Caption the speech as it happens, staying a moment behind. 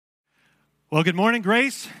Well, good morning,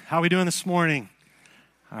 Grace. How are we doing this morning?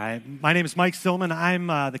 All right, my name is Mike Stillman. I'm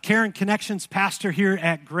the Care and Connections pastor here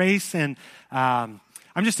at Grace, and I'm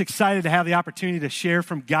just excited to have the opportunity to share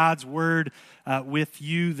from God's Word with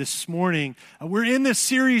you this morning. We're in this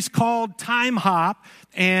series called TimeHop,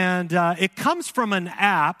 and it comes from an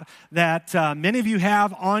app that many of you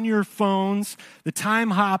have on your phones, the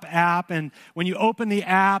TimeHop app. And when you open the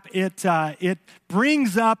app, it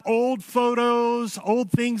brings up old photos,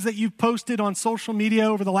 old things that you've posted on social media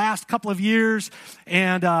over the last couple of years,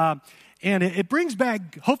 and it brings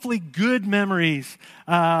back, hopefully, good memories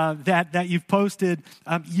that you've posted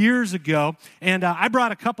years ago. And I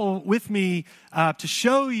brought a couple with me to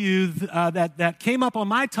show you that came up on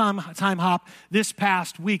my TimeHop this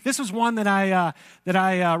past week. This was one that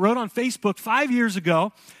I wrote on Facebook 5 years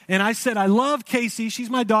ago. And I said, I love Casey. She's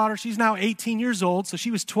my daughter. She's now 18 years old, so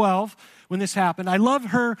she was 12 when this happened. I love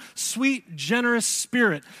her sweet, generous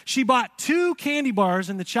spirit. She bought 2 candy bars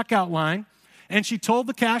in the checkout line, and she told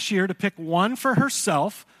the cashier to pick one for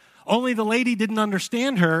herself, only the lady didn't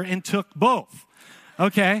understand her and took both,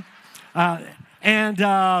 okay?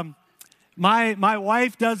 My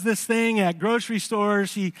wife does this thing at grocery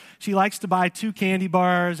stores. She likes to buy 2 candy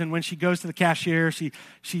bars, and when she goes to the cashier, she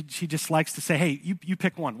just likes to say, hey, you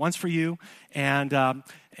pick one. One's for you. And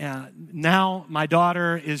now my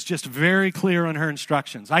daughter is just very clear on her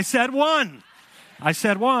instructions. I said one.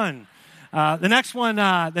 The next one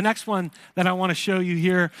that I want to show you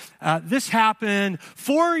here, this happened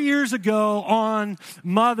 4 years ago on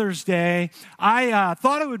Mother's Day. I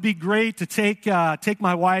thought it would be great to take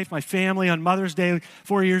my wife, my family on Mother's Day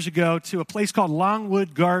 4 years ago to a place called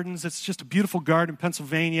Longwood Gardens. It's just a beautiful garden in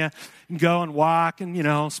Pennsylvania. You can go and walk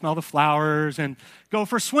and, smell the flowers and go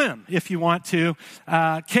for a swim if you want to.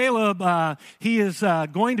 Caleb, he is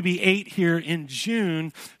going to be 8 here in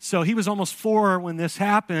June, so he was almost 4 when this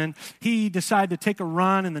happened. He decided to take a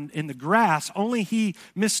run in the grass, only he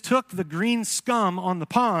mistook the green scum on the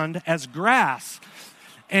pond as grass.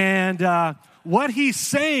 And what he's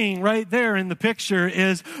saying right there in the picture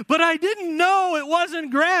is, but I didn't know it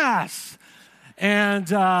wasn't grass. And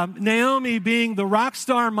Naomi, being the rock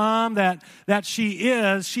star mom that she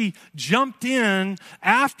is, she jumped in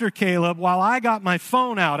after Caleb while I got my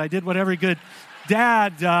phone out. I did what every good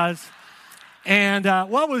dad does. And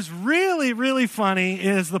what was really, really funny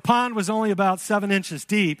is the pond was only about 7 inches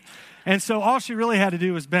deep. And so all she really had to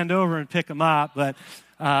do was bend over and pick him up. But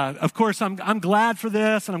of course, I'm glad for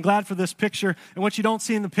this, and I'm glad for this picture. And what you don't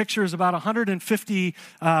see in the picture is about 150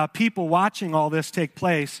 people watching all this take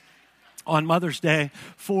place on Mother's Day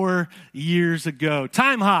 4 years ago.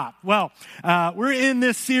 TimeHop. Well, we're in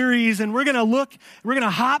this series, and we're going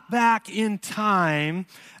to hop back in time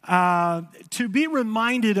to be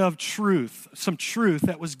reminded of truth, some truth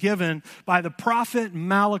that was given by the prophet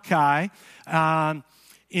Malachi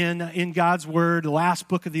in God's Word, the last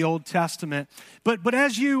book of the Old Testament. But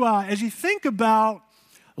as you think about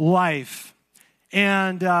life,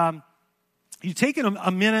 and you take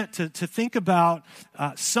a minute to think about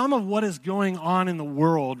some of what is going on in the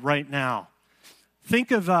world right now.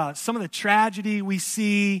 Think of some of the tragedy we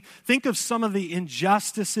see. Think of some of the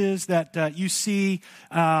injustices that you see,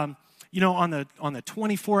 on the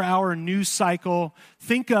 24-hour news cycle.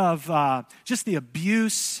 Think of just the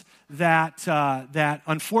abuse that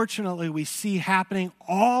unfortunately we see happening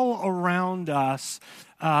all around us.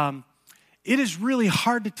 It is really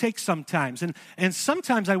hard to take sometimes. And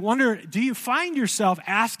sometimes I wonder, do you find yourself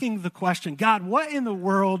asking the question, God, what in the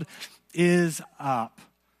world is up?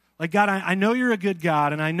 Like, God, I know you're a good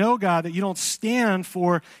God, and I know, God, that you don't stand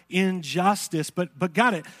for injustice, but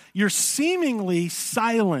God, you're seemingly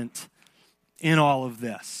silent in all of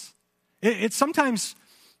this. It sometimes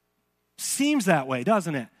seems that way,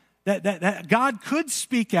 doesn't it? That God could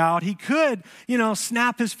speak out. He could,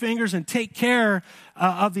 snap his fingers and take care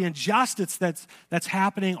of the injustice that's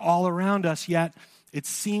happening all around us, yet it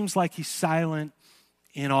seems like he's silent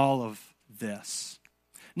in all of this.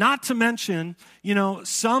 Not to mention,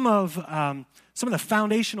 some of the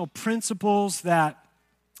foundational principles that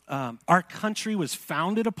our country was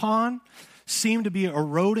founded upon seem to be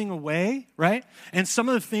eroding away, right? And some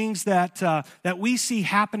of the things that we see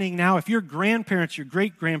happening now, if your grandparents, your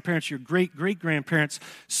great-grandparents, your great-great-grandparents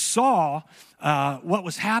saw what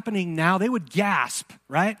was happening now, they would gasp,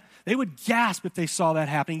 right? They would gasp if they saw that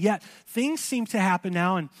happening. Yet things seem to happen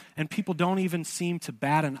now, and people don't even seem to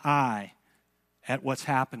bat an eye at what's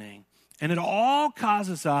happening. And it all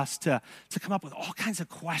causes us to come up with all kinds of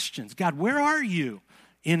questions. God, where are you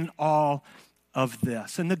in all of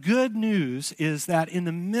this? And the good news is that in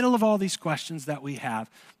the middle of all these questions that we have,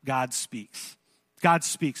 God speaks. God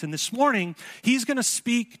speaks. And this morning, he's going to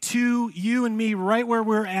speak to you and me right where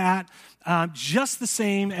we're at, just the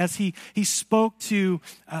same as he spoke to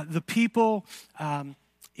the people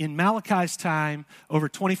in Malachi's time over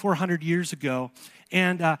 2,400 years ago.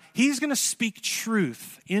 And he's going to speak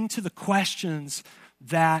truth into the questions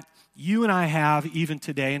that you and I have even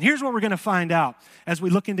today. And here's what we're going to find out as we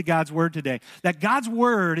look into God's Word today. That God's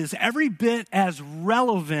Word is every bit as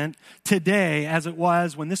relevant today as it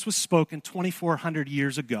was when this was spoken 2,400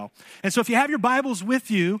 years ago. And so if you have your Bibles with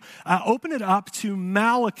you, open it up to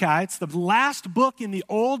Malachi. It's the last book in the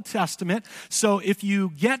Old Testament. So if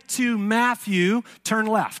you get to Matthew, turn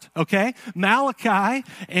left, okay? Malachi.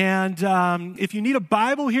 And if you need a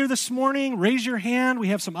Bible here this morning, raise your hand. We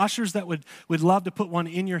have some ushers that would love to put one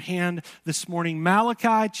in your hand this morning.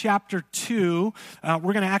 Malachi chapter 2. We're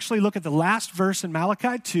going to actually look at the last verse in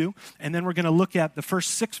Malachi 2, and then we're going to look at the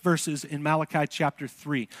first 6 verses in Malachi chapter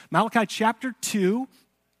 3. Malachi chapter 2,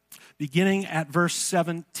 beginning at verse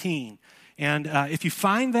 17. And if you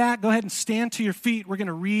find that, go ahead and stand to your feet. We're going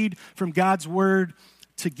to read from God's Word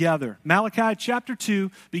together. Malachi chapter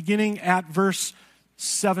 2, beginning at verse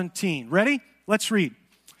 17. Ready? Let's read.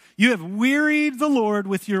 You have wearied the Lord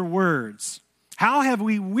with your words. How have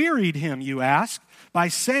we wearied him, you ask? By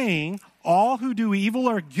saying, all who do evil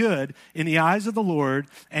are good in the eyes of the Lord,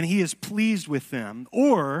 and he is pleased with them.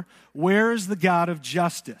 Or, where is the God of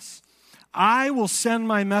justice? I will send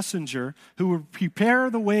my messenger who will prepare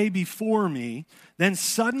the way before me. Then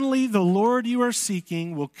suddenly the Lord you are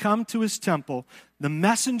seeking will come to his temple. The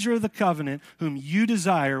messenger of the covenant whom you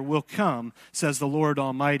desire will come, says the Lord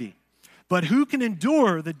Almighty. But who can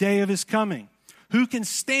endure the day of his coming? Who can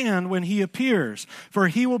stand when he appears? For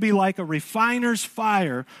he will be like a refiner's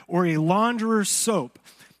fire or a launderer's soap.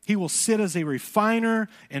 He will sit as a refiner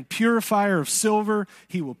and purifier of silver.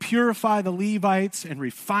 He will purify the Levites and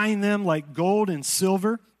refine them like gold and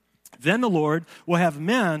silver. Then the Lord will have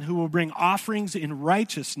men who will bring offerings in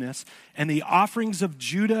righteousness, and the offerings of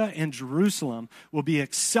Judah and Jerusalem will be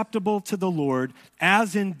acceptable to the Lord,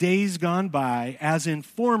 as in days gone by, as in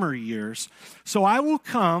former years. So I will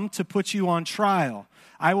come to put you on trial.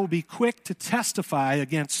 I will be quick to testify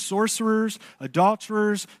against sorcerers,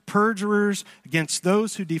 adulterers, perjurers, against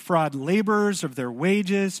those who defraud laborers of their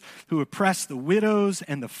wages, who oppress the widows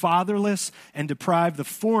and the fatherless, and deprive the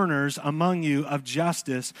foreigners among you of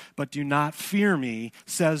justice, but do not fear me,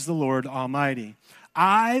 says the Lord Almighty.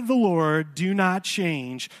 I, the Lord, do not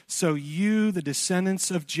change, so you, the descendants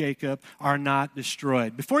of Jacob, are not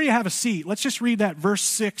destroyed. Before you have a seat, let's just read that verse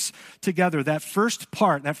 6 together, that first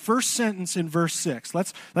part, that first sentence in verse 6.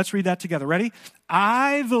 Let's read that together. Ready?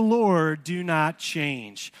 I, the Lord, do not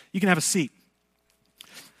change. You can have a seat.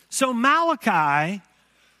 So Malachi,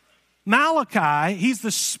 he's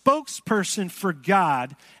the spokesperson for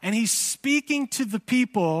God, and he's speaking to the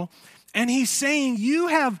people, and he's saying, you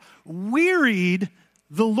have wearied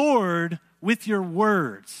the Lord with your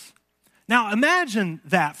words. Now imagine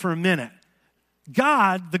that for a minute.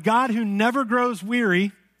 God, the God who never grows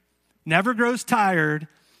weary, never grows tired,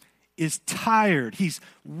 is tired. He's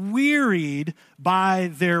wearied by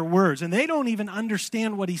their words. And they don't even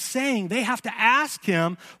understand what he's saying. They have to ask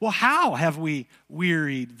him, well, how have we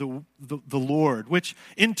wearied the Lord? Which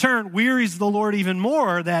in turn wearies the Lord even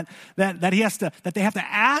more that they have to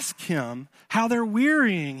ask him how they're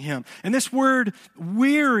wearying him. And this word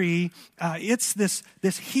weary, it's this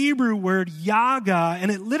Hebrew word yaga, and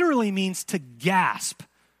it literally means to gasp.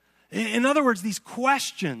 In other words, these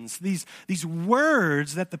questions, these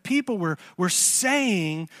words that the people were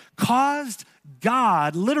saying caused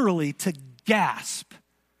God literally to gasp,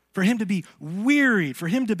 for him to be wearied, for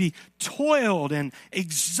him to be toiled and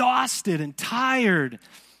exhausted and tired.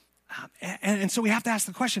 And so we have to ask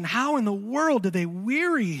the question, how in the world did they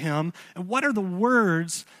weary him? And what are the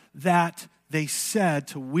words that they said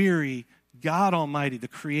to weary God Almighty, the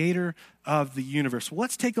creator of the universe? Well,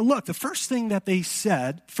 let's take a look. The first thing that they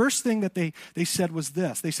said was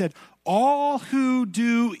this. They said, all who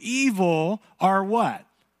do evil are what?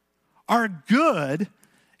 Are good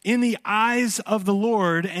in the eyes of the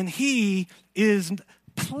Lord, and he is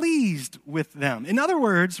pleased with them. In other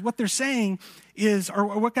words, what they're saying is,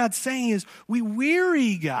 or what God's saying is, we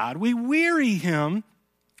weary God, we weary him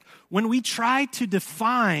when we try to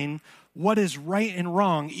define what is right and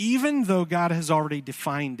wrong, even though God has already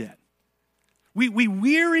defined it. We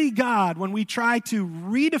weary God when we try to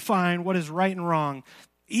redefine what is right and wrong,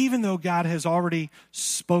 even though God has already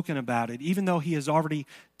spoken about it, even though he has already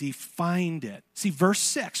defined it. See, verse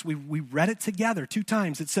 6, we read it together 2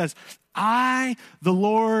 times. It says, I, the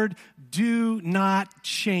Lord, do not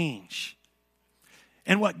change.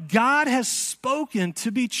 And what God has spoken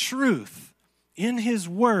to be truth in his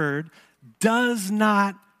word does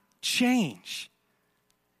not change.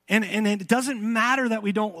 And it doesn't matter that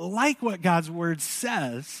we don't like what God's word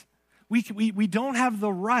says. We don't have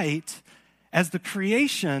the right as the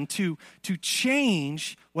creation to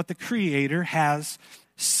change what the Creator has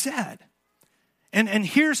said. And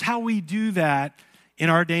here's how we do that in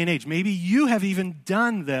our day and age. Maybe you have even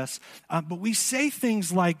done this, but we say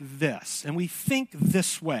things like this, and we think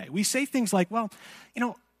this way. We say things like, well,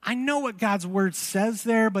 I know what God's word says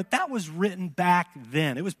there, but that was written back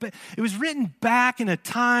then. It was written back in a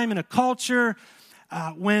time, in a culture,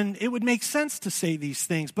 when it would make sense to say these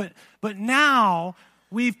things. But now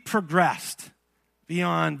we've progressed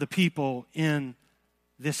beyond the people in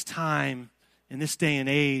this time, in this day and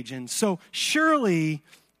age. And so surely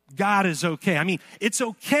God is okay. I mean, it's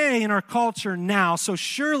okay in our culture now, so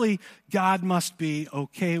surely God must be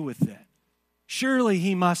okay with it. Surely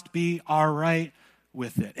he must be all right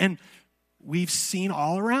with it. And we've seen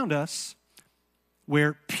all around us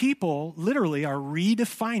where people literally are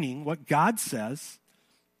redefining what God says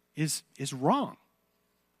is wrong.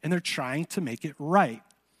 And they're trying to make it right.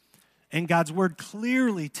 And God's word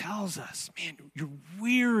clearly tells us, man, you're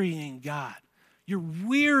wearying God. You're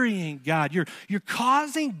wearying God. You're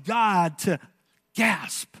causing God to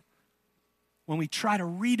gasp when we try to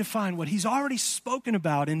redefine what he's already spoken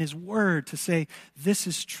about in his word to say, this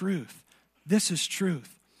is truth. This is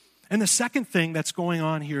truth. And the second thing that's going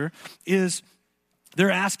on here is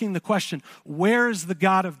they're asking the question, where is the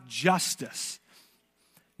God of justice?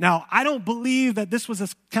 Now, I don't believe that this was a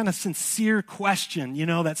kind of sincere question,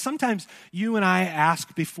 that sometimes you and I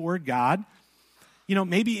ask before God.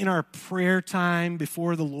 Maybe in our prayer time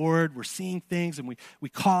before the Lord, we're seeing things and we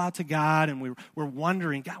call out to God and we're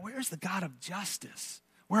wondering, God, where's the God of justice?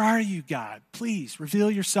 Where are you, God? Please reveal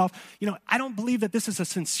yourself. I don't believe that this is a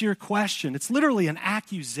sincere question. It's literally an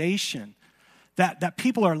accusation that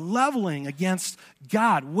people are leveling against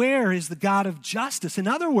God. Where is the God of justice? In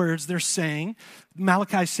other words, they're saying,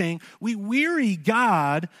 Malachi's saying, we weary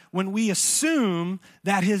God when we assume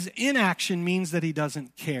that his inaction means that he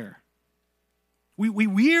doesn't care. We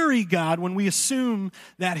weary God when we assume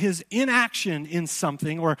that his inaction in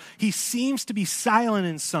something, or he seems to be silent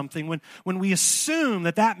in something, when we assume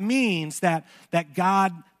that means that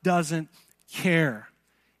God doesn't care.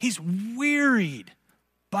 He's wearied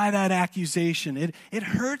by that accusation. It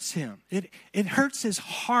hurts him. It hurts his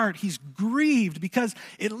heart. He's grieved because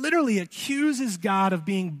it literally accuses God of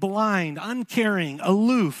being blind, uncaring,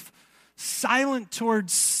 aloof, silent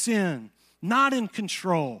towards sin, not in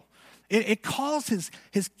control. It calls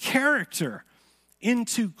his character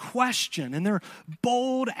into question, and they're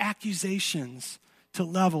bold accusations to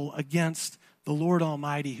level against the Lord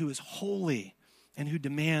Almighty, who is holy and who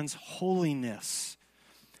demands holiness.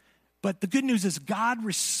 But the good news is God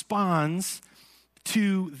responds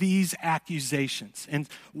to these accusations. And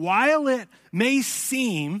while it may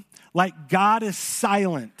seem like God is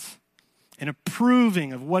silent and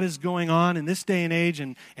approving of what is going on in this day and age,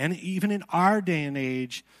 and even in our day and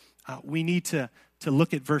age, we need to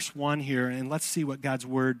look at verse 1 here, and let's see what God's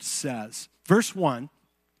word says. Verse 1,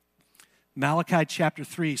 Malachi chapter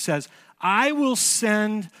 3 says, I will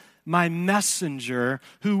send my messenger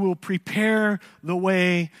who will prepare the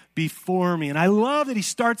way before me. And I love that he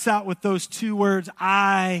starts out with those two words,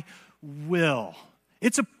 I will.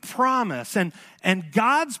 It's a promise, and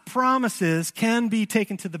God's promises can be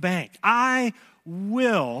taken to the bank. I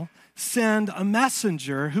will send a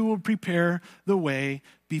messenger who will prepare the way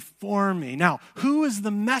before me. Now, who is the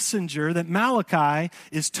messenger that Malachi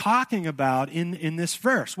is talking about in this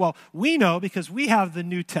verse? Well, we know because we have the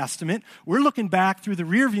New Testament. We're looking back through the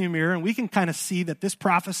rearview mirror, and we can kind of see that this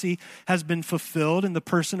prophecy has been fulfilled in the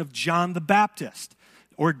person of John the Baptist,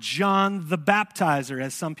 or John the Baptizer,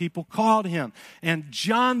 as some people called him. And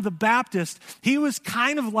John the Baptist, he was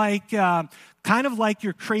kind of like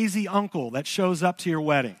your crazy uncle that shows up to your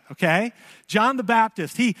wedding, okay? John the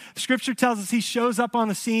Baptist, Scripture tells us he shows up on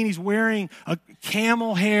the scene. He's wearing a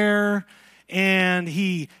camel hair, and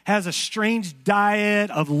he has a strange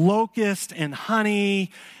diet of locust and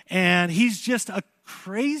honey, and he's just a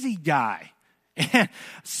crazy guy. And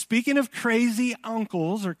speaking of crazy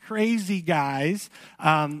uncles or crazy guys,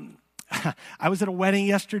 I was at a wedding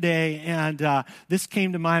yesterday, and this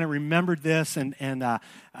came to mind. I remembered this, and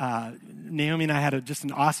Naomi and I had just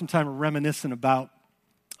an awesome time reminiscing about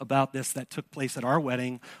this that took place at our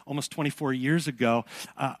wedding almost 24 years ago.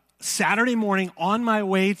 Saturday morning, on my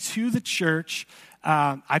way to the church,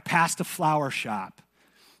 I passed a flower shop,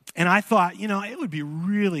 and I thought, it would be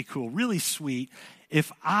really cool, really sweet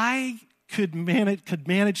if I could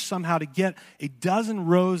manage somehow to get a dozen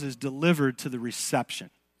roses delivered to the reception.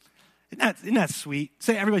 Isn't that sweet?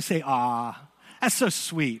 Everybody say, ah. That's so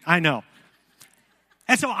sweet. I know.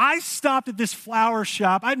 And so I stopped at this flower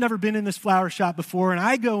shop. I'd never been in this flower shop before, and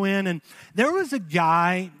I go in, and there was a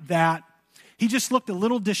guy that he just looked a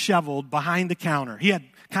little disheveled behind the counter. He had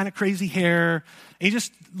kind of crazy hair. He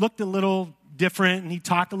just looked a little different, and he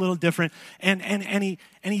talked a little different. And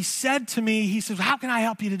he said to me, he says, how can I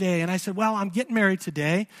help you today? And I said, well, I'm getting married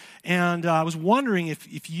today, and I was wondering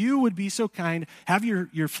if you would be so kind, have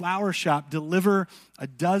your flower shop deliver a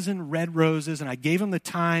dozen red roses. And I gave him the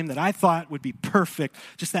time that I thought would be perfect,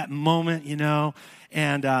 just that moment,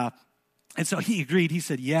 And so he agreed. He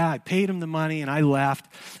said, yeah, I paid him the money, and I left.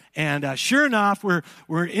 And sure enough,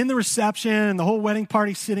 we're in the reception, and the whole wedding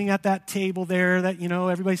party sitting at that table there that,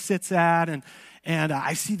 everybody sits at. And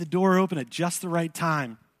I see the door open at just the right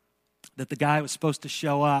time that the guy was supposed to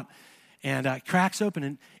show up. And it cracks open,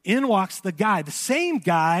 and in walks the guy, the same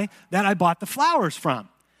guy that I bought the flowers from.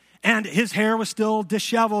 And his hair was still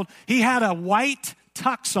disheveled. He had a white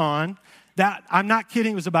tux on that, I'm not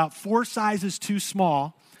kidding, was about 4 sizes too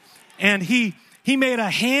small. And he made a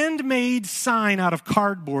handmade sign out of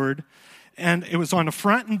cardboard, and it was on the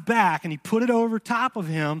front and back, and he put it over top of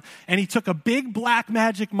him, and he took a big black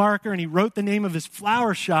magic marker, and he wrote the name of his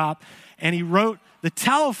flower shop, and he wrote the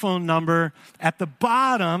telephone number at the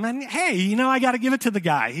bottom. And hey, I got to give it to the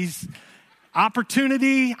guy. He's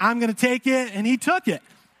opportunity, I'm going to take it, and he took it.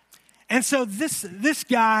 And so this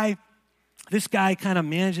guy kind of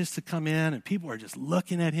manages to come in, and people are just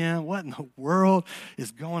looking at him. What in the world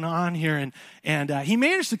is going on here? And he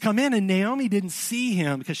managed to come in, and Naomi didn't see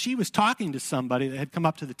him because she was talking to somebody that had come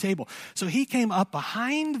up to the table. So he came up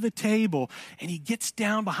behind the table, and he gets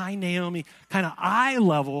down behind Naomi, kind of eye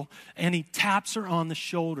level, and he taps her on the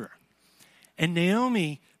shoulder. And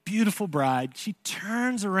Naomi, beautiful bride, she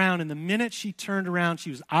turns around, and the minute she turned around, she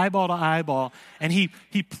was eyeball to eyeball, and he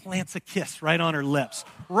plants a kiss right on her lips,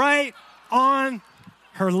 right on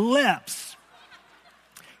her lips,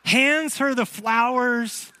 hands her the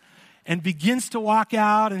flowers, and begins to walk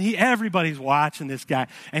out. And everybody's watching this guy.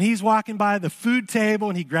 And he's walking by the food table,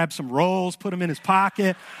 and he grabs some rolls, put them in his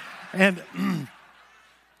pocket. And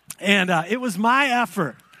it was my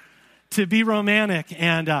effort to be romantic.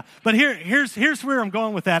 But here's where I'm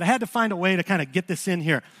going with that. I had to find a way to kind of get this in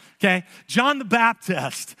here. Okay, John the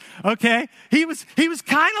Baptist. Okay, he was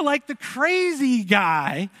kind of like the crazy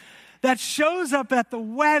guy that shows up at the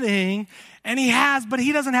wedding, but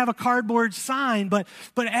he doesn't have a cardboard sign, but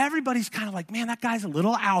everybody's kind of like, man, that guy's a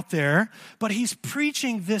little out there, but he's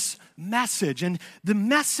preaching this message, and the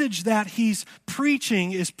message that he's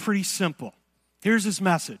preaching is pretty simple. Here's his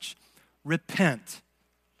message: repent,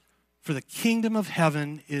 for the kingdom of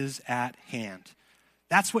heaven is at hand.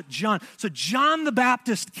 That's what So John the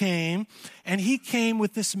Baptist came, and he came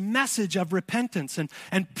with this message of repentance.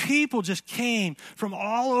 And people just came from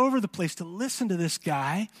all over the place to listen to this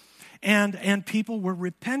guy. And people were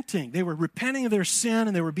repenting. They were repenting of their sin,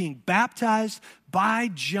 and they were being baptized by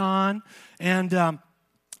John. And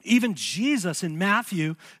even Jesus in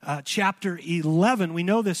Matthew chapter 11, we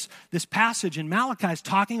know this passage in Malachi is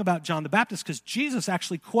talking about John the Baptist because Jesus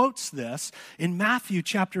actually quotes this in Matthew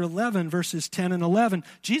chapter 11, verses 10 and 11.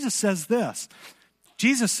 Jesus says this.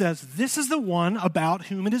 Jesus says, this is the one about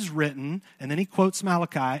whom it is written, and then he quotes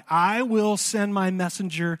Malachi, I will send my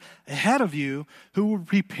messenger ahead of you who will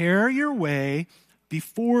prepare your way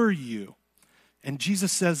before you. And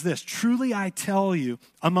Jesus says this, truly I tell you,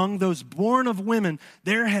 among those born of women,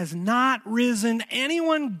 there has not risen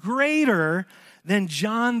anyone greater than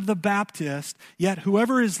John the Baptist, yet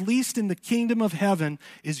whoever is least in the kingdom of heaven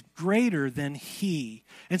is greater than he.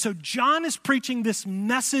 And so John is preaching this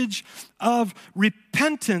message of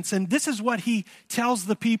repentance, and this is what he tells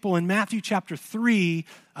the people in Matthew chapter 3,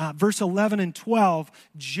 verse 11 and 12.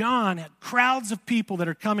 John had crowds of people that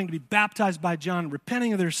are coming to be baptized by John,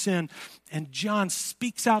 repenting of their sin, and John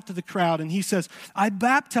speaks out to the crowd, and he says, I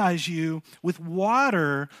baptize you with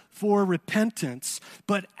water for repentance,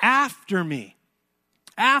 but after me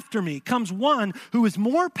comes one who is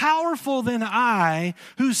more powerful than I,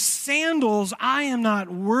 whose sandals I am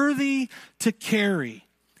not worthy to carry.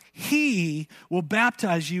 He will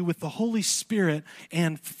baptize you with the Holy Spirit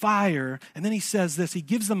and fire. And then he says this, he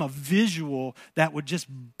gives them a visual that would just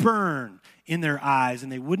burn in their eyes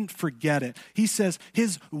and they wouldn't forget it. He says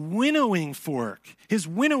his winnowing fork is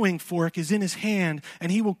in his hand,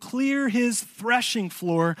 and he will clear his threshing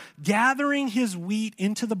floor, gathering his wheat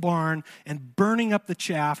into the barn and burning up the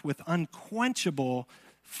chaff with unquenchable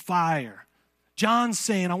fire. John's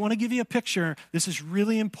saying, I want to give you a picture. This is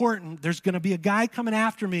really important. There's going to be a guy coming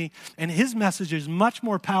after me, and his message is much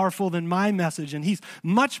more powerful than my message, and he's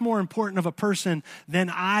much more important of a person than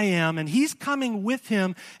I am, and he's coming with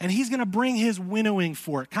him, and he's going to bring his winnowing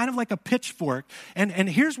fork, kind of like a pitchfork. And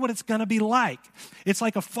here's what it's going to be like. It's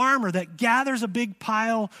like a farmer that gathers a big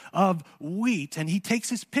pile of wheat, and he takes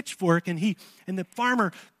his pitchfork, and the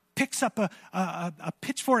farmer picks up a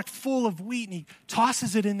pitchfork full of wheat, and he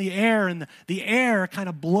tosses it in the air, and the air kind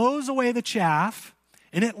of blows away the chaff,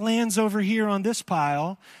 and it lands over here on this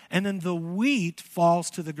pile, and then the wheat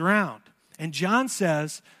falls to the ground. And John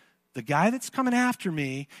says, the guy that's coming after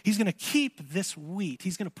me, he's going to keep this wheat.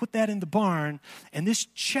 He's going to put that in the barn, and this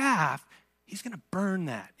chaff, he's going to burn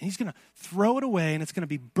that. And he's going to throw it away, and it's going to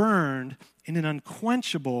be burned in an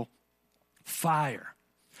unquenchable fire.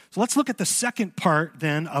 So let's look at the second part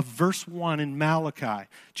then of verse 1 in Malachi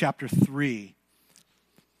chapter 3.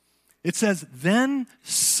 It says, then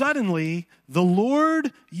suddenly the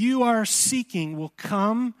Lord you are seeking will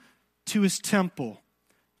come to his temple.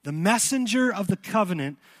 The messenger of the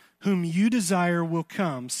covenant whom you desire will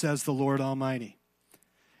come, says the Lord Almighty.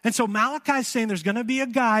 And so Malachi is saying there's going to be a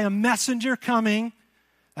guy, a messenger coming.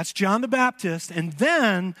 That's John the Baptist. And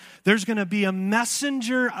then there's going to be a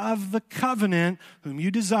messenger of the covenant whom you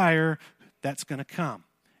desire that's going to come.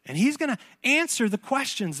 And he's going to answer the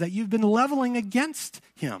questions that you've been leveling against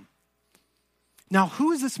him. Now,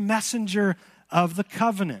 who is this messenger of the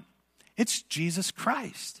covenant? It's Jesus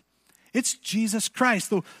Christ. It's Jesus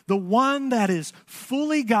Christ, the one that is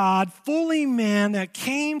fully God, fully man, that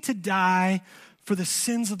came to die for the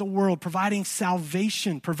sins of the world, providing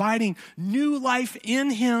salvation, providing new life in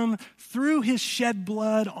him through his shed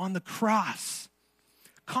blood on the cross,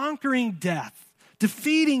 conquering death,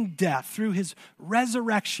 defeating death through his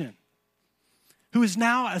resurrection, who is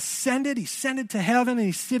now ascended. He ascended to heaven, and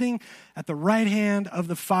he's sitting at the right hand of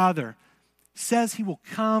the Father. Says he will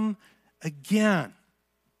come again.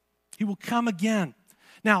 He will come again.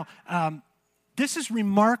 Now, this is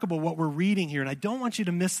remarkable what we're reading here, and I don't want you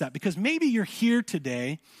to miss that, because maybe you're here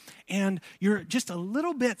today and you're just a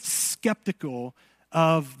little bit skeptical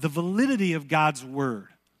of the validity of God's word.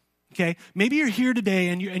 Okay? Maybe you're here today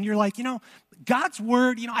and you're like, God's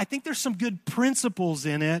word, I think there's some good principles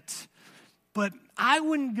in it, but I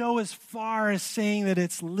wouldn't go as far as saying that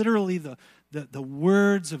it's literally the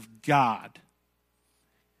words of God.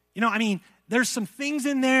 There's some things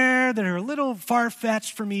in there that are a little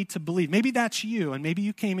far-fetched for me to believe. Maybe that's you, and maybe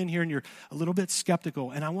you came in here and you're a little bit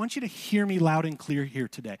skeptical, and I want you to hear me loud and clear here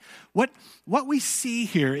today. What we see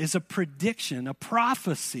here is a prediction, a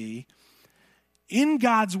prophecy in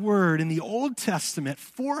God's word in the Old Testament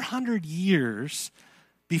 400 years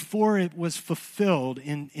before it was fulfilled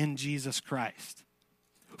in Jesus Christ.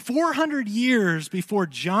 400 years before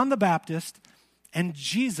John the Baptist and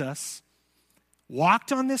Jesus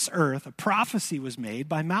walked on this earth, a prophecy was made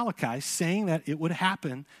by Malachi saying that it would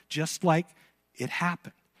happen just like it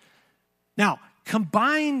happened. Now,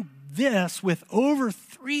 combine this with over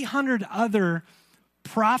 300 other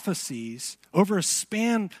prophecies over a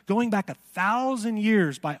span going back 1,000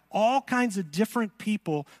 years by all kinds of different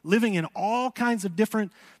people living in all kinds of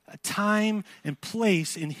different time and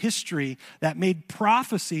place in history that made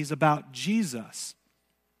prophecies about Jesus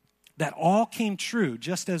that all came true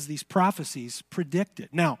just as these prophecies predicted.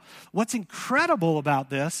 Now, what's incredible about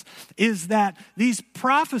this is that these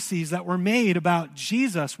prophecies that were made about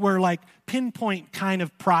Jesus were like pinpoint kind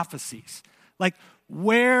of prophecies, like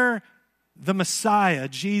where the Messiah,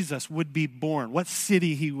 Jesus, would be born, what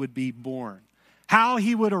city he would be born, how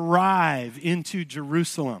he would arrive into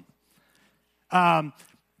Jerusalem,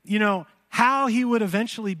 how he would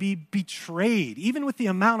eventually be betrayed, even with the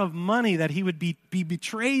amount of money that he would be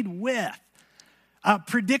betrayed with.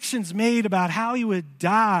 Predictions made about how he would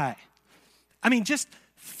die. Just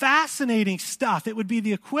fascinating stuff. It would be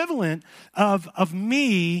the equivalent of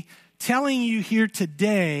me telling you here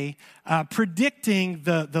today, predicting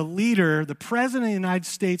the leader, the president of the United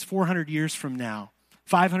States 400 years from now,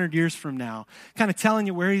 500 years from now, kind of telling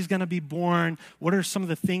you where he's going to be born, what are some of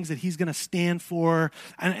the things that he's going to stand for,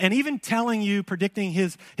 and even telling you, predicting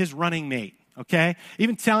his running mate, okay?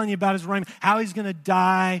 Even telling you about his running mate, how he's going to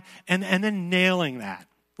die, and then nailing that.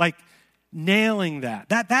 Like, nailing that.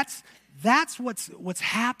 That's what's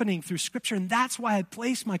happening through Scripture, and that's why I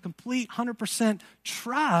place my complete 100%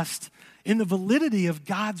 trust in the validity of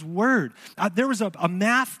God's word. There was a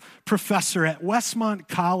math professor at Westmont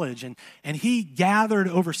College, and he gathered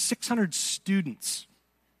over 600 students.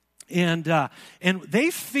 And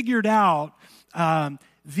they figured out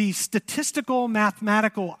the statistical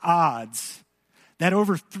mathematical odds that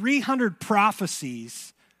over 300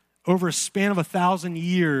 prophecies over a span of 1,000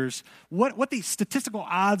 years, what the statistical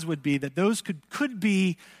odds would be that those could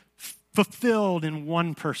be fulfilled in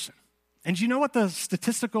one person. And do you know what the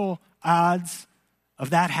statistical odds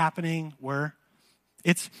of that happening were?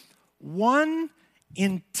 It's 1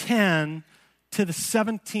 in 10 to the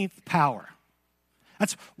 17th power.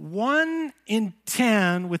 That's 1 in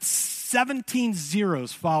 10 with 17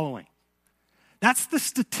 zeros following. That's the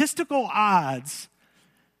statistical odds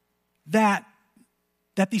that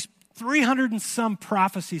these 300 and some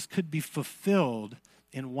prophecies could be fulfilled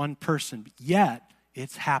in one person. Yet,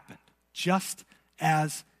 it's happened just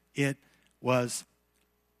as it was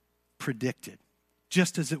predicted,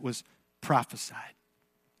 just as it was prophesied.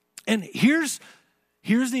 And here's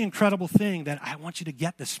the incredible thing that I want you to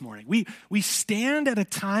get this morning. We stand at a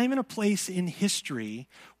time and a place in history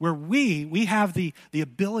where we have the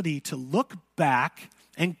ability to look back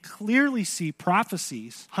and clearly see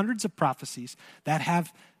prophecies, hundreds of prophecies that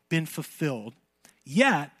have been fulfilled.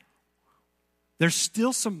 Yet, there's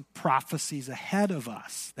still some prophecies ahead of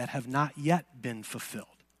us that have not yet been fulfilled.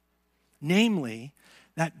 Namely,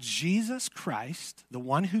 that Jesus Christ, the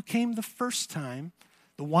one who came the first time,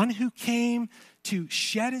 the one who came to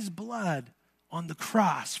shed his blood on the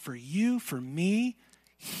cross for you, for me,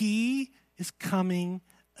 he is coming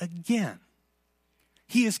again.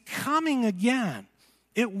 He is coming again.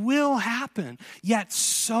 It will happen. Yet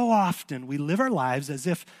so often we live our lives as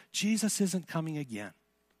if Jesus isn't coming again.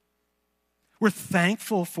 We're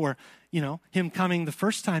thankful for, him coming the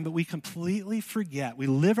first time, but we completely forget. We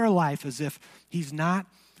live our life as if he's not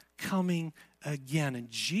coming again.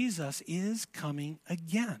 And Jesus is coming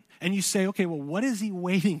again. And you say, okay, well, what is he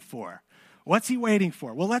waiting for? What's he waiting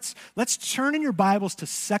for? Well, let's turn in your Bibles to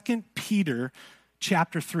 2 Peter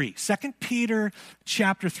chapter 3. 2 Peter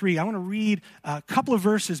chapter 3. I want to read a couple of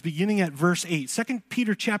verses beginning at verse 8. 2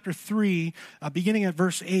 Peter chapter 3, beginning at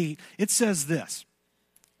verse 8. It says this.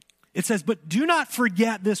 It says, "But do not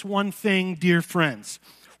forget this one thing, dear friends.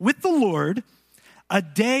 With the Lord, a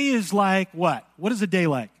day is like" what? What is a day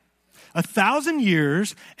like? 1,000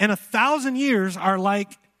 years, and 1,000 years are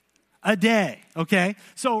like a day, okay?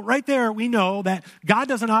 So right there, we know that God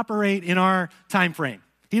doesn't operate in our time frame.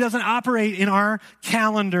 He doesn't operate in our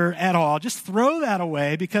calendar at all. Just throw that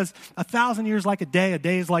away, because 1,000 years like a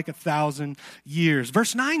day is like 1,000 years.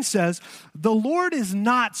 Verse 9 says, "The Lord is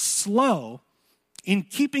not slow in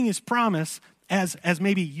keeping his promise," as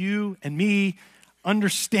maybe you and me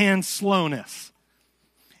understand slowness.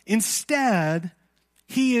 Instead,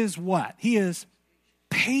 he is what? He is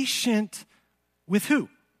patient with who?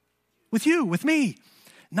 With you, with me.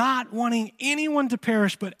 Not wanting anyone to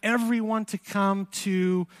perish, but everyone to come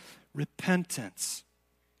to repentance.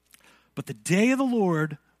 But the day of the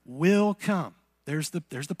Lord will come. There's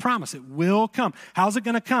the promise. It will come. How's it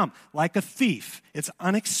going to come? Like a thief. It's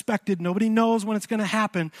unexpected. Nobody knows when it's going to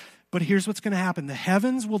happen. But here's what's going to happen. The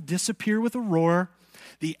heavens will disappear with a roar.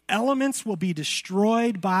 The elements will be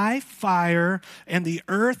destroyed by fire. And the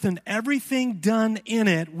earth and everything done in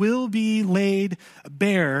it will be laid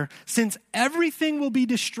bare. Since everything will be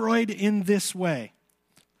destroyed in this way,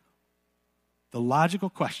 the logical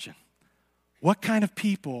question: what kind of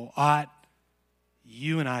people ought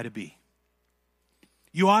you and I to be?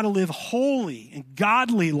 You ought to live holy and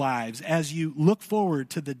godly lives as you look forward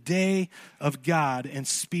to the day of God and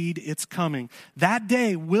speed its coming. That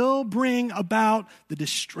day will bring about the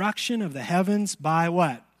destruction of the heavens by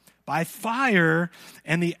what? By fire,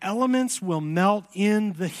 and the elements will melt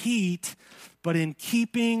in the heat, but in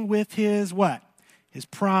keeping with his what? His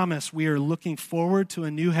promise, we are looking forward to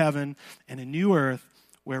a new heaven and a new earth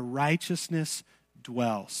where righteousness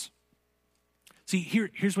dwells. See,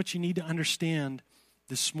 here's what you need to understand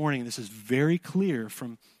this morning. This is very clear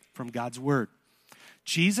from God's word.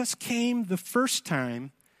 Jesus came the first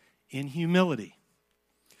time in humility,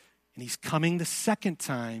 and he's coming the second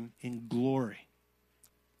time in glory.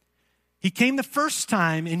 He came the first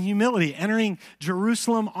time in humility, entering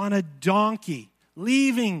Jerusalem on a donkey,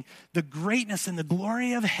 leaving the greatness and the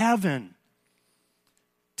glory of heaven,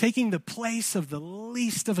 taking the place of the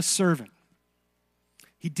least of a servant.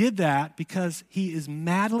 He did that because he is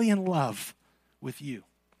madly in love with you.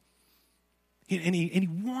 And he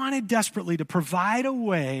wanted desperately to provide a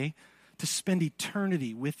way to spend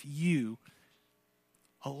eternity with you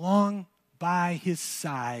along by his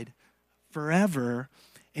side forever.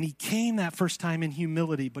 And he came that first time in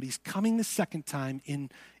humility, but he's coming the second time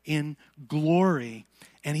in glory.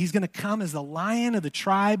 And he's going to come as the Lion of the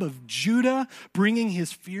tribe of Judah, bringing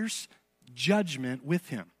his fierce judgment with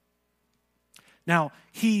him. Now,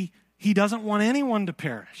 he doesn't want anyone to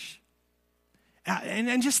perish.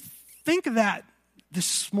 And just think of that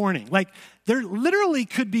this morning. Like, there literally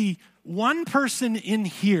could be one person in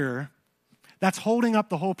here that's holding up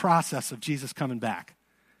the whole process of Jesus coming back.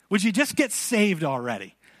 Would you just get saved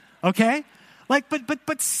already? Okay? Like,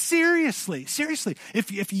 but seriously,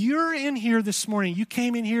 if you're in here this morning, you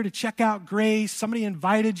came in here to check out Grace, somebody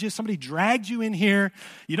invited you, somebody dragged you in here,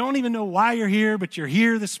 you don't even know why you're here, but you're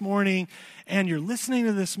here this morning, and you're listening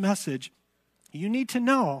to this message, you need to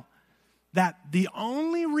know that the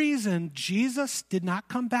only reason Jesus did not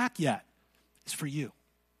come back yet is for you.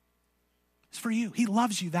 It's for you. He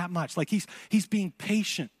loves you that much. Like, he's being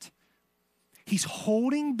patient. He's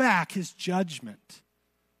holding back his judgment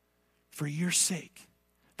for your sake.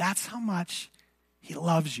 That's how much he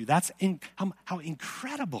loves you. That's how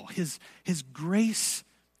incredible his grace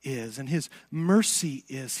is and his mercy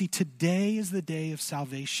is. See, today is the day of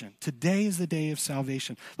salvation. Today is the day of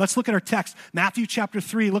salvation. Let's look at our text. Matthew chapter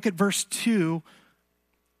 3, look at verse 2.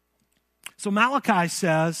 So Malachi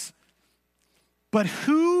says, "But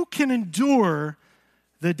who can endure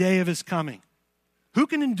the day of his coming? Who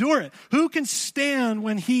can endure it? Who can stand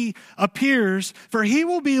when he appears? For he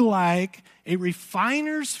will be like a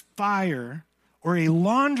refiner's fire or a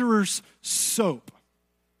launderer's soap.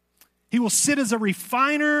 He will sit as a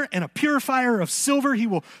refiner and a purifier of silver. He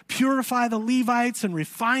will purify the Levites and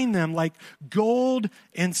refine them like gold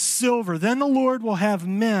and silver. Then the Lord will have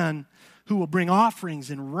men who will bring offerings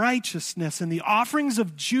in righteousness, and the offerings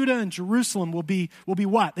of Judah and Jerusalem will be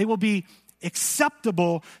what? They will be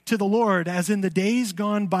acceptable to the Lord, as in the days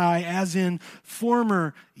gone by, as in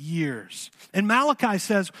former years." And Malachi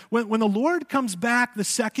says, when the Lord comes back the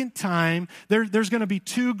second time, there's going to be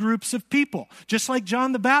two groups of people. Just like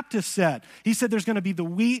John the Baptist said. He said there's going to be the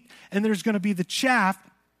wheat and there's going to be the chaff.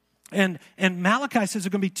 And Malachi says there's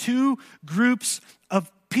going to be two groups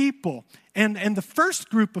of people. And the first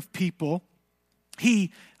group of people,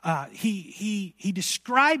 he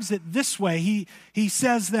describes it this way. He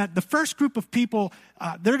says that the first group of people,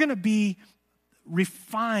 they're going to be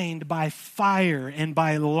refined by fire and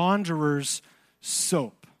by launderer's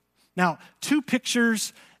soap. Now, two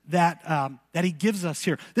pictures that he gives us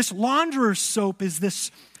here. This launderer's soap is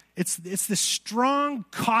this strong,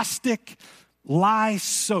 caustic lye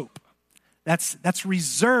soap that's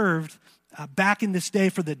reserved back in this day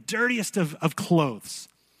for the dirtiest of clothes.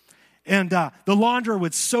 And the launderer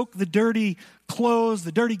would soak the dirty clothes,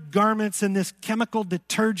 the dirty garments in this chemical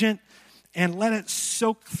detergent and let it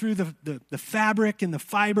soak through the fabric and the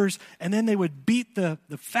fibers. And then they would beat the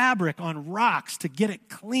fabric on rocks to get it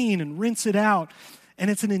clean and rinse it out. And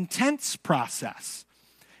it's an intense process.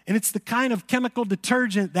 And it's the kind of chemical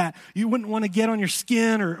detergent that you wouldn't want to get on your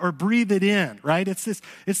skin or breathe it in, right? It's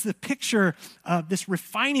the picture of this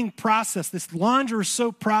refining process. This launderer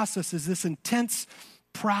soap process is this intense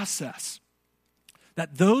process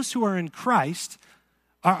that those who are in Christ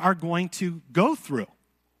are going to go through.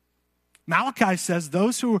 Malachi says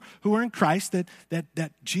those who are in Christ,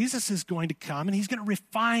 that Jesus is going to come and he's going to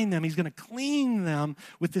refine them. He's going to clean them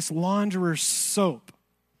with this launderer's soap.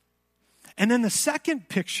 And then the second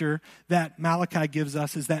picture that Malachi gives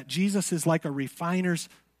us is that Jesus is like a refiner's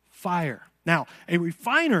fire. Now, a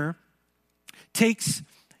refiner takes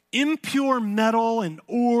impure metal and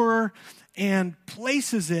ore and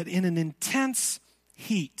places it in an intense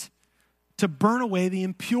heat to burn away the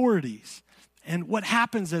impurities. And what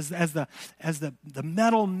happens is as the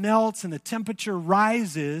metal melts and the temperature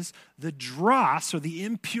rises, the dross or the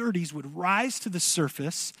impurities would rise to the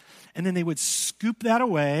surface, and then they would scoop that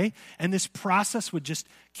away, and this process would just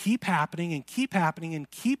keep happening and keep happening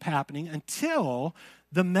and keep happening until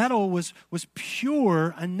the metal was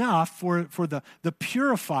pure enough for the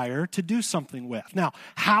purifier to do something with. Now,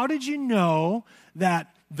 how did you know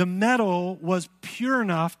that the metal was pure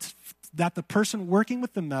enough that the person working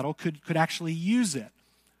with the metal could actually use it?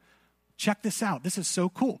 Check this out. This is so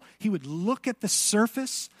cool. He would look at the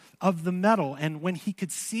surface of the metal, and when he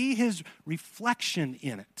could see his reflection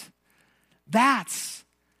in it, that's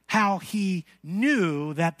how he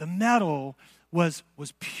knew that the metal was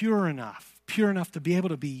pure enough to be able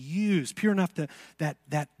to be used, pure enough that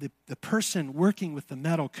the person working with the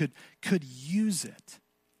metal could use it.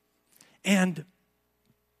 And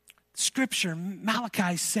Scripture,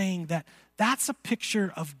 Malachi is saying that's a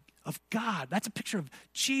picture of God. That's a picture of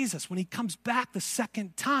Jesus. When he comes back the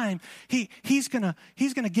second time, he's gonna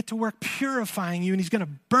get to work purifying you, and he's gonna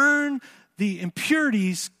burn the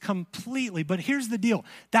impurities completely. But here's the deal.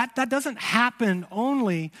 That doesn't happen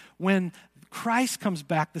only when Christ comes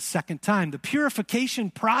back the second time. The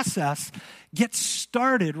purification process gets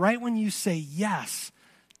started right when you say yes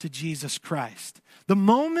to Jesus Christ. The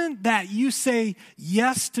moment that you say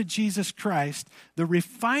yes to Jesus Christ, the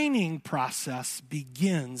refining process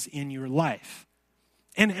begins in your life.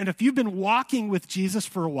 And if you've been walking with Jesus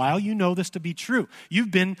for a while, you know this to be true.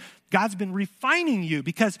 God's been refining you,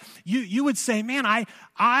 because you would say, man,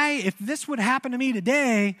 if this would happen to me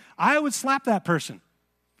today, I would slap that person.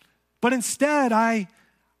 But instead, I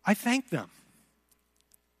thank them.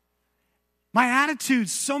 My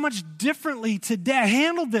attitude's so much differently today. I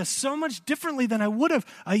handled this so much differently than I would have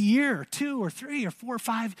a year or 2 or 3 or 4 or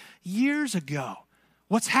 5 years ago.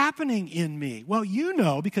 What's happening in me? Well, you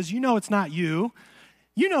know, because you know it's not you.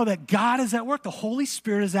 You know that God is at work. The Holy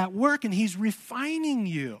Spirit is at work, and he's refining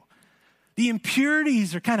you. The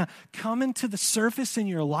impurities are kind of coming to the surface in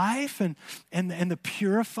your life, and the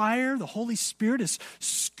purifier, the Holy Spirit, is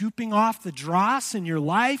scooping off the dross in your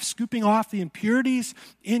life, scooping off the impurities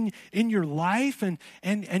in your life,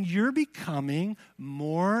 and you're becoming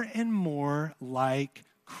more and more like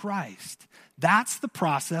Christ. That's the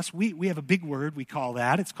process. We have a big word, we call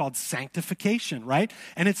that. It's called sanctification, right?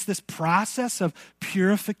 And it's this process of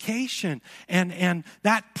purification. And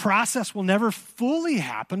that process will never fully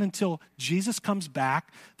happen until Jesus comes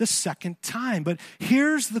back the second time. But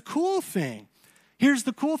here's the cool thing.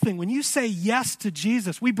 When you say yes to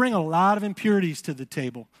Jesus, we bring a lot of impurities to the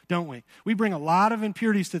table, don't we? We bring a lot of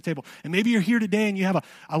impurities to the table. And maybe you're here today and you have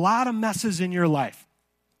a lot of messes in your life.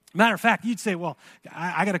 Matter of fact, you'd say, well,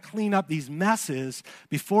 I got to clean up these messes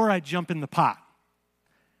before I jump in the pot.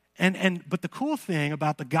 But the cool thing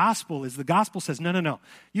about the gospel is the gospel says, no.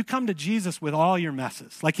 You come to Jesus with all your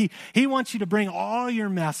messes. Like he wants you to bring all your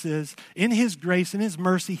messes in his grace and his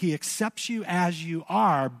mercy. He accepts you as you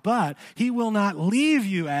are, but he will not leave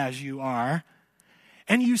you as you are.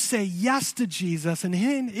 And you say yes to Jesus, and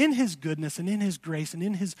in his goodness and in his grace and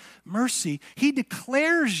in his mercy, he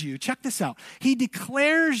declares you, check this out, he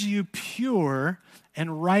declares you pure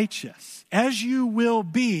and righteous, as you will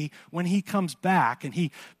be when he comes back and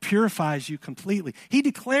he purifies you completely. He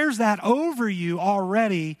declares that over you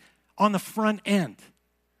already on the front end.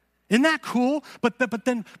 Isn't that cool? But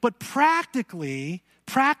practically,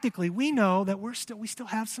 we know that we still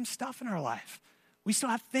have some stuff in our life. We still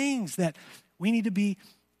have things that we need to be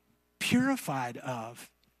purified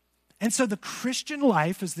of. And so the Christian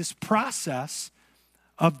life is this process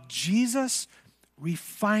of Jesus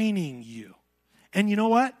refining you. And you know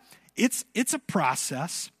what? It's a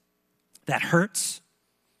process that hurts.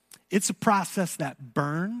 It's a process that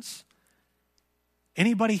burns.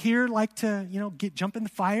 Anybody here like to, jump in the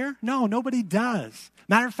fire? No, nobody does.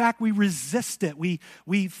 Matter of fact, we resist it.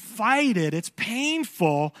 We fight it. It's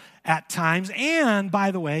painful at times. And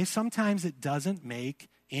by the way, sometimes it doesn't make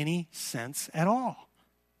any sense at all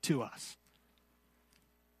to us.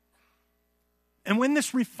 And when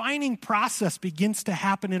this refining process begins to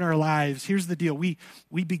happen in our lives, here's the deal. We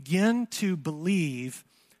begin to believe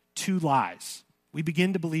 2 lies. We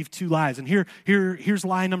begin to believe 2 lies. And here's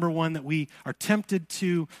lie number 1 that we are tempted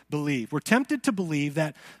to believe. We're tempted to believe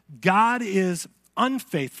that God is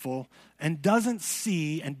unfaithful and doesn't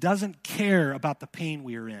see and doesn't care about the pain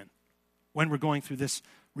we are in when we're going through this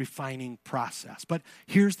refining process. But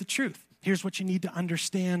here's the truth. Here's what you need to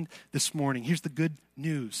understand this morning. Here's the good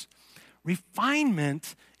news.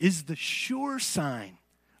 Refinement is the sure sign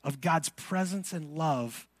of God's presence and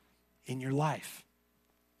love in your life.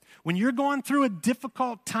 When you're going through a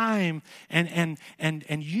difficult time and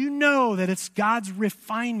you know that it's God's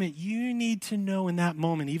refinement, you need to know in that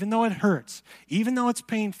moment, even though it hurts, even though it's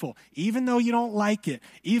painful, even though you don't like it,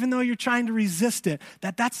 even though you're trying to resist it,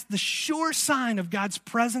 that's the sure sign of God's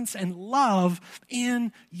presence and love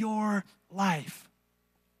in your life.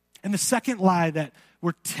 And the second lie that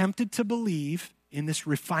we're tempted to believe in this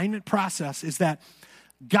refinement process is that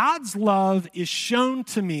God's love is shown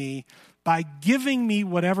to me by giving me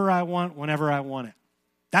whatever I want whenever I want it.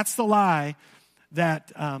 That's the lie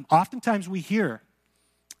that oftentimes we hear.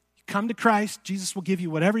 You come to Christ, Jesus will give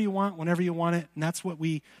you whatever you want whenever you want it, and that's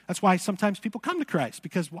why sometimes people come to Christ,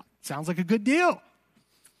 because it sounds like a good deal.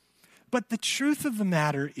 But the truth of the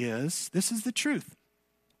matter is, this is the truth.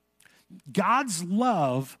 God's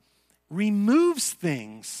love removes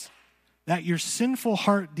things that your sinful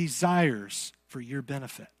heart desires for your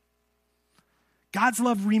benefit. God's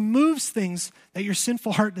love removes things that your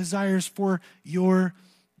sinful heart desires for your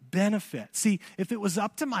benefit. See, if it was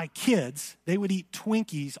up to my kids, they would eat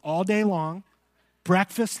Twinkies all day long,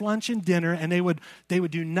 breakfast, lunch, and dinner, and they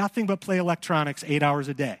would do nothing but play electronics 8 hours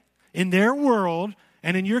a day. In their world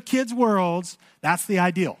and in your kids' worlds, that's the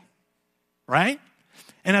ideal, right?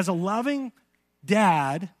 And as a loving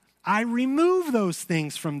dad, I remove those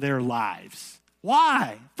things from their lives.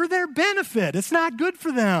 Why? For their benefit. It's not good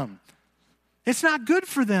for them. It's not good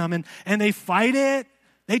for them. And they fight it.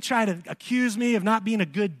 They try to accuse me of not being a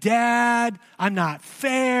good dad. I'm not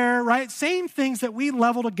fair, right? Same things that we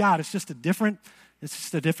level to God. It's just a different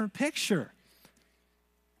picture.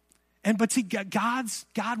 But see,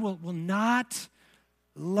 God will not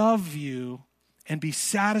love you and be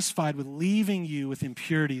satisfied with leaving you with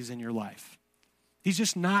impurities in your life. He's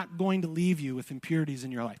just not going to leave you with impurities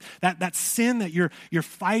in your life. That sin that you're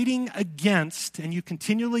fighting against and you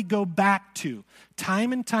continually go back to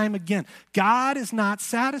time and time again. God is not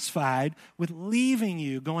satisfied with leaving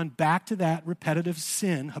you going back to that repetitive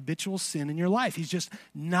sin, habitual sin in your life. He's just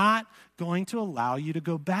not going to allow you to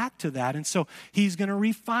go back to that. And so he's going to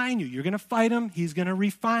refine you. You're going to fight him. He's going to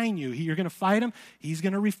refine you. You're going to fight him. He's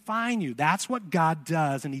going to refine you. That's what God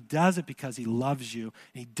does. And he does it because he loves you.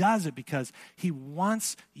 And he does it because he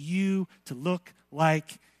wants you to look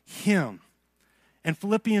like him. In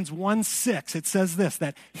Philippians 1:6, it says this,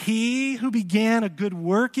 that he who began a good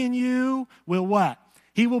work in you will what?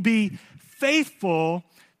 He will be faithful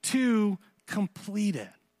to complete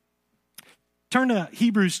it. Turn to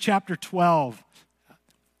Hebrews chapter 12.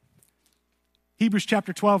 Hebrews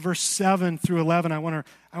chapter 12, verse 7 through 11. I want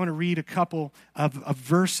to read a couple of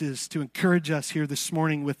verses to encourage us here this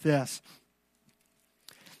morning with this.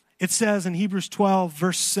 It says in Hebrews 12,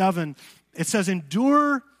 verse 7, it says,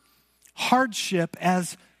 endure hardship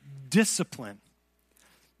as discipline.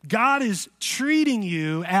 God is treating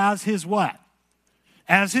you as his what?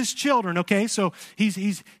 As his children, okay? So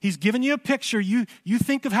he's given you a picture. You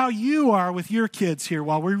think of how you are with your kids here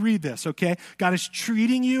while we read this, okay? God is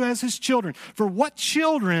treating you as his children. For what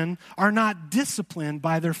children are not disciplined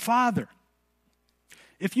by their father?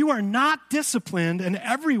 If you are not disciplined, and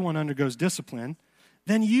everyone undergoes discipline,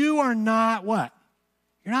 then you are not what?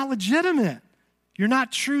 You're not legitimate. You're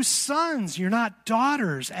not true sons. You're not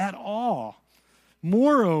daughters at all.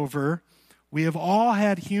 Moreover, we have all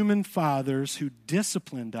had human fathers who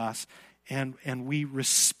disciplined us, and we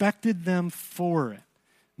respected them for it.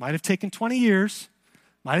 Might have taken 20 years,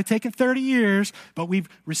 might have taken 30 years, but we've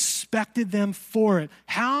respected them for it.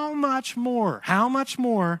 How much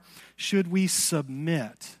more should we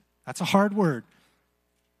submit? That's a hard word.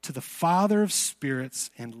 To the Father of spirits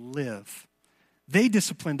and live. They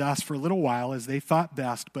disciplined us for a little while as they thought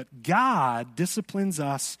best, but God disciplines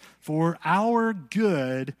us for our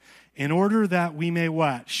good in order that we may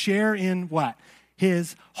what? Share in what?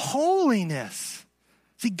 His holiness.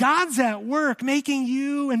 See, God's at work making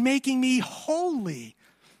you and making me holy.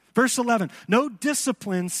 Verse 11, no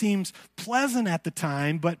discipline seems pleasant at the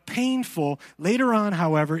time, but painful. Later on,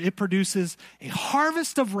 however, it produces a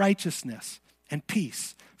harvest of righteousness and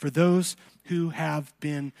peace for those who have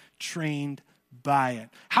been trained by it.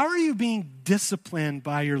 How are you being disciplined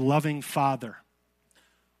by your loving Father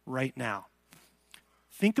right now?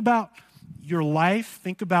 Think about your life.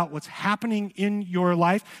 Think about what's happening in your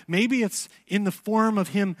life. Maybe it's in the form of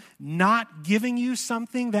him not giving you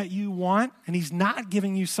something that you want, and he's not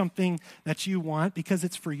giving you something that you want because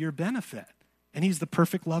it's for your benefit. And he's the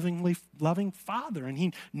perfect loving Father, and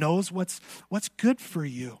he knows what's good for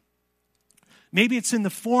you. Maybe it's in the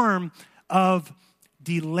form of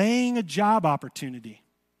delaying a job opportunity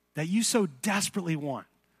that you so desperately want.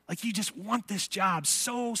 Like you just want this job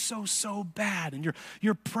so bad. And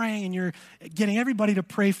you're praying and you're getting everybody to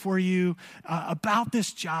pray for you about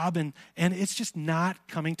this job. And it's just not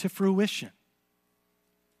coming to fruition.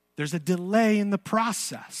 There's a delay in the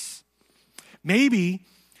process. Maybe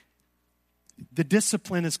the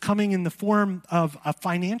discipline is coming in the form of a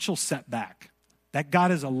financial setback that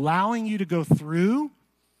God is allowing you to go through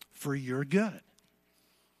for your good.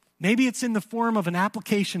 Maybe it's in the form of an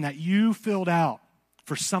application that you filled out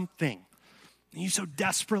for something you so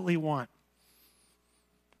desperately want.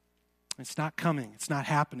 It's not coming. It's not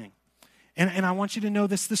happening. And I want you to know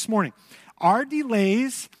this morning. Our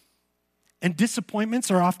delays and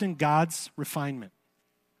disappointments are often God's refinement.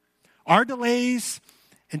 Our delays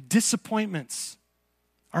and disappointments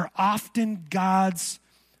are often God's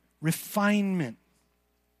refinement.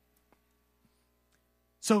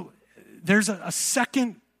 So there's a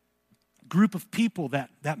second group of people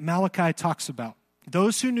that Malachi talks about.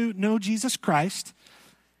 Those who know Jesus Christ,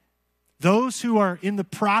 those who are in the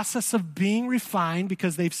process of being refined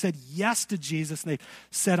because they've said yes to Jesus and they've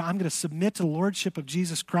said, I'm going to submit to the lordship of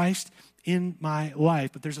Jesus Christ in my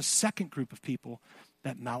life. But there's a second group of people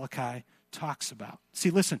that Malachi talks about.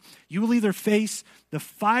 See, listen, you will either face the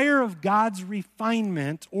fire of God's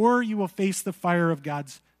refinement or you will face the fire of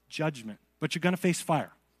God's judgment. But you're going to face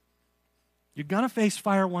fire. You're going to face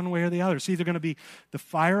fire one way or the other. It's either going to be the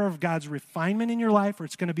fire of God's refinement in your life, or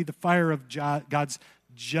it's going to be the fire of God's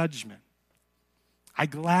judgment. I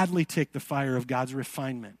gladly take the fire of God's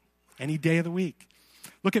refinement any day of the week.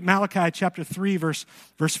 Look at Malachi chapter 3, verse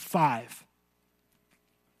 5.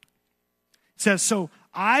 It says, "So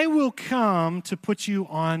I will come to put you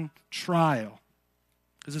on trial."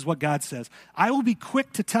 This is what God says. "I will be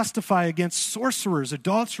quick to testify against sorcerers,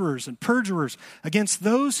 adulterers, and perjurers, against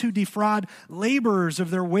those who defraud laborers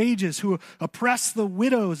of their wages, who oppress the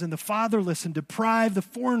widows and the fatherless, and deprive the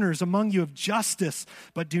foreigners among you of justice,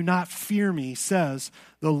 but do not fear me, says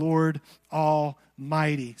the Lord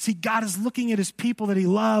Almighty." See, God is looking at his people that he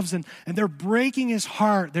loves, and they're breaking his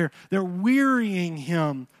heart. They're wearying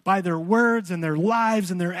him by their words and their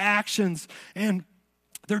lives and their actions, and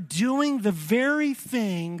they're doing the very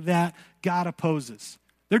thing that God opposes.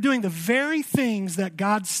 They're doing the very things that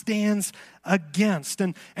God stands against.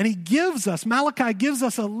 And he gives us, Malachi gives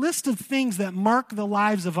us a list of things that mark the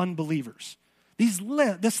lives of unbelievers. This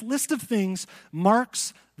list of things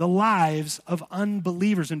marks the lives of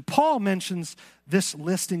unbelievers. And Paul mentions this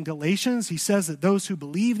list in Galatians. He says that those who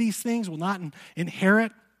believe these things will not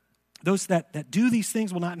inherit, those that do these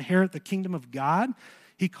things will not inherit the kingdom of God.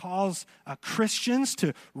 He calls Christians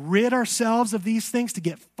to rid ourselves of these things, to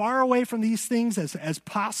get far away from these things as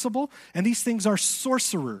possible. And these things are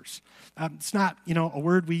sorcerers. It's not, a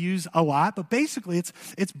word we use a lot, but basically it's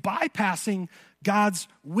bypassing God's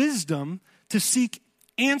wisdom to seek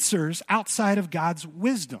answers outside of God's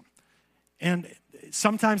wisdom. And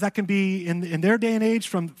sometimes that can be, in their day and age,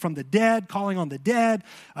 from the dead, calling on the dead,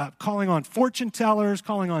 calling on fortune tellers,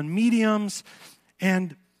 calling on mediums,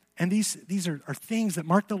 and these are things that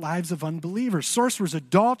mark the lives of unbelievers. Sorcerers,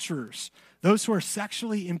 adulterers, those who are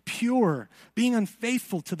sexually impure, being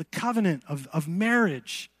unfaithful to the covenant of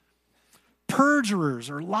marriage,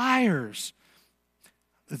 perjurers or liars,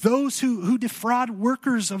 those who defraud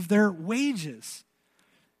workers of their wages.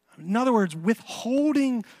 In other words,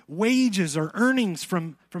 withholding wages or earnings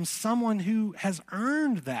from someone who has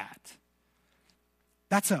earned that.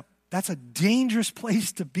 That's a dangerous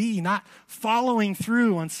place to be, not following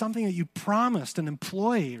through on something that you promised an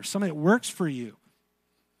employee or something that works for you.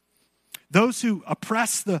 Those who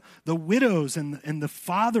oppress the widows and the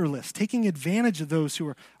fatherless, taking advantage of those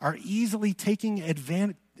who are easily taken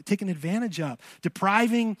advantage of,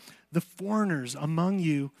 depriving the foreigners among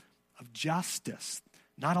you of justice,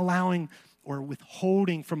 not allowing or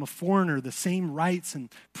withholding from a foreigner the same rights and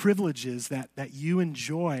privileges that you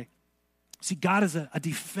enjoy. See, God is a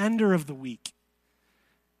defender of the weak.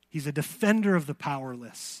 He's a defender of the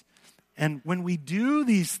powerless. And when we do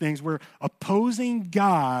these things, we're opposing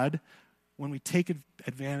God when we take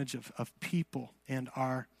advantage of people and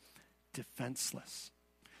are defenseless.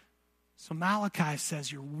 So Malachi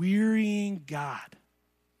says, you're wearying God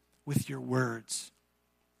with your words.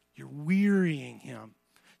 You're wearying him.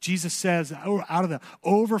 Jesus says, out of the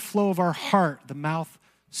overflow of our heart, the mouth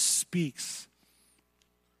speaks.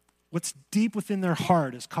 What's deep within their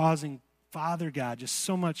heart is causing Father God just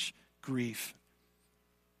so much grief.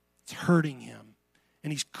 It's hurting him.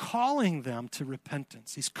 And he's calling them to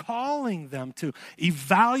repentance. He's calling them to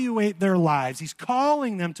evaluate their lives. He's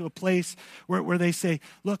calling them to a place where they say,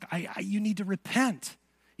 look, you need to repent.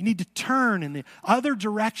 You need to turn in the other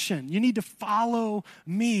direction. You need to follow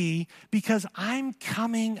me because I'm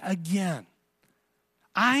coming again.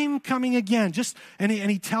 I'm coming again. And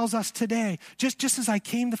he tells us today, just as I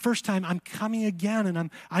came the first time, I'm coming again, and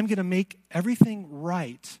I'm going to make everything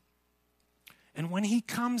right. And when he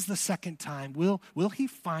comes the second time, will he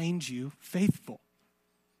find you faithful?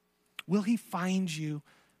 Will he find you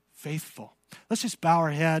faithful? Let's just bow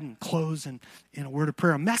our head and close in a word of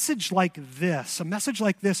prayer. A message like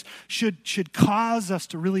this should cause us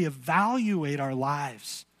to really evaluate our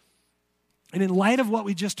lives. And in light of what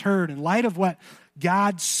we just heard, in light of what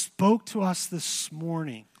God spoke to us this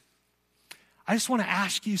morning, I just want to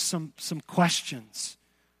ask you some questions.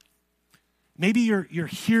 Maybe you're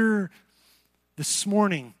here this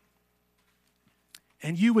morning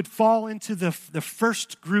and you would fall into the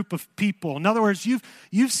first group of people. In other words,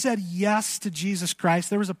 you've said yes to Jesus Christ.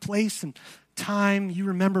 There was a place and time you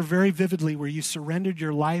remember very vividly where you surrendered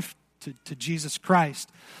your life to Jesus Christ.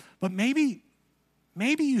 But maybe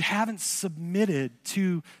you haven't submitted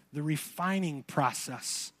to the refining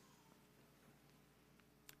process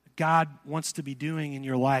God wants to be doing in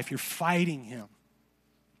your life. You're fighting him.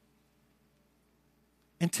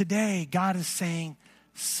 And today, God is saying,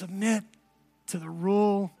 submit to the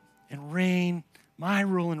rule and reign, my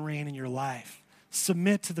rule and reign in your life.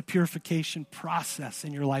 Submit to the purification process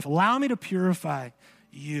in your life. Allow me to purify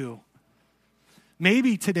you.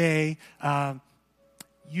 maybe today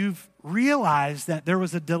you've realized that there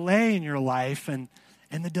was a delay in your life, and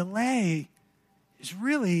the delay is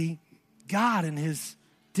really God and his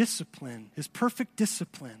discipline, his perfect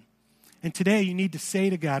discipline. And today you need to say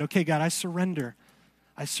to God, okay, God, I surrender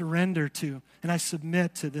to, and I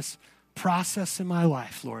submit to this process in my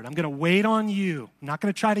life, Lord. I'm going to wait on you. I'm not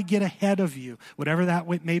going to try to get ahead of you, whatever that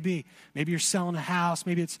may be. Maybe you're selling a house.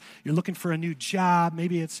 Maybe you're looking for a new job.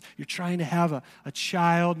 Maybe you're trying to have a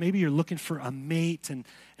child. Maybe you're looking for a mate, and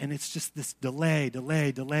it's just this delay. And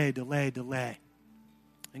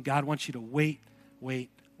God wants you to wait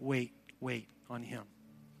on him.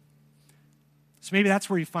 So maybe that's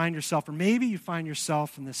where you find yourself, or maybe you find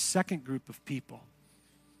yourself in this second group of people.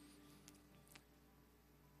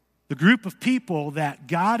 The group of people that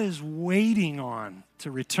God is waiting on to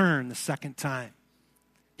return the second time.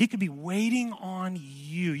 He could be waiting on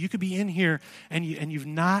you. You could be in here and you've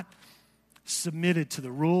not submitted to the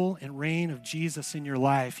rule and reign of Jesus in your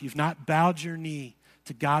life. You've not bowed your knee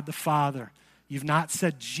to God the Father. You've not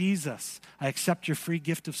said, Jesus, I accept your free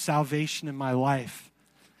gift of salvation in my life.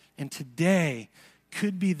 And today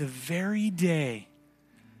could be the very day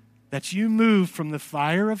that you move from the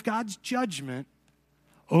fire of God's judgment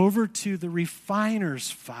over to the refiner's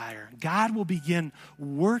fire. God will begin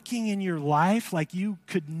working in your life like you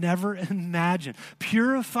could never imagine,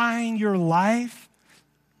 purifying your life,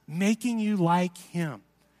 making you like him.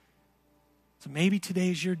 So maybe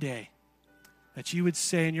today's your day that you would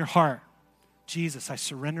say in your heart, Jesus, I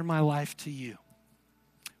surrender my life to you.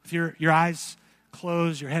 With your eyes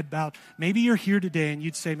closed, your head bowed, maybe you're here today and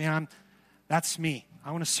you'd say, man, that's me.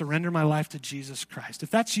 I want to surrender my life to Jesus Christ. If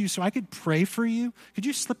that's you, so I could pray for you, could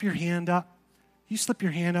you slip your hand up? You slip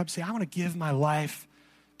your hand up, say, I want to give my life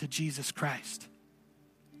to Jesus Christ.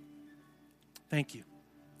 Thank you.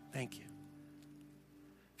 Thank you.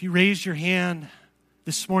 If you raise your hand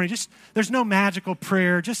this morning, there's no magical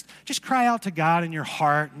prayer. Just cry out to God in your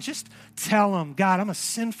heart and just tell him, God, I'm a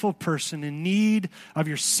sinful person in need of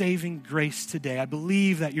your saving grace today. I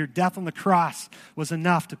believe that your death on the cross was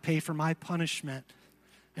enough to pay for my punishment.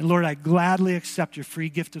 And Lord, I gladly accept your free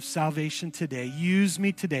gift of salvation today. Use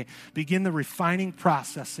me today. Begin the refining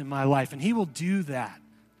process in my life, and he will do that.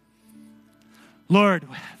 Lord,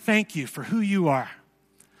 thank you for who you are.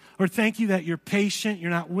 Lord, thank you that you're patient. You're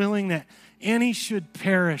not willing that any should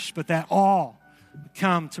perish, but that all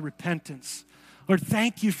come to repentance. Lord,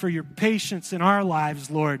 thank you for your patience in our lives,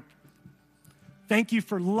 Lord. Thank you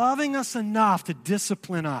for loving us enough to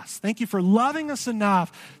discipline us. Thank you for loving us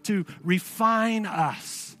enough to refine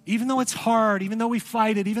us. Even though it's hard, even though we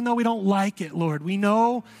fight it, even though we don't like it, Lord, we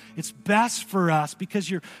know it's best for us because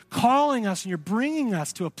you're calling us and you're bringing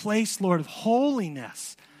us to a place, Lord, of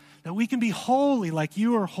holiness, that we can be holy like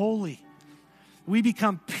you are holy. We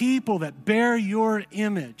become people that bear your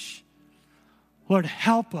image. Lord,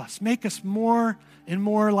 help us. Make us more and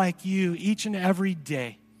more like you each and every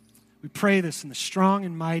day. We pray this in the strong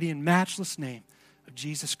and mighty and matchless name of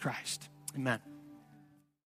Jesus Christ. Amen.